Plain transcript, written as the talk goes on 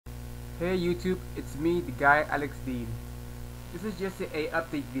Hey YouTube, it's me, the guy Alex Dean. This is just a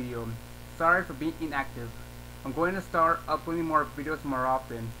update video. Sorry for being inactive. I'm going to start uploading more videos more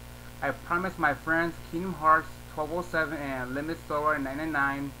often. I promised my friends Kingdom Hearts 1207 and Limit Sora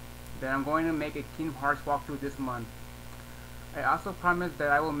 999 that I'm going to make a Kingdom Hearts walkthrough this month. I also promised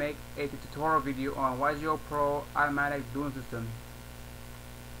that I will make a tutorial video on YGO Pro automatic dueling system.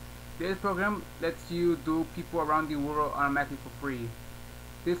 This program lets you duel people around the world automatically for free.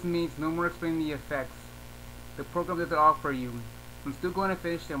 This means no more explaining the effects. The program does it all for you. I'm still going to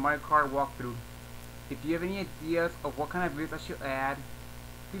finish the Mario Kart walkthrough. If you have any ideas of what kind of videos I should add,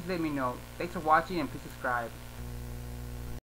 please let me know. Thanks for watching and please subscribe.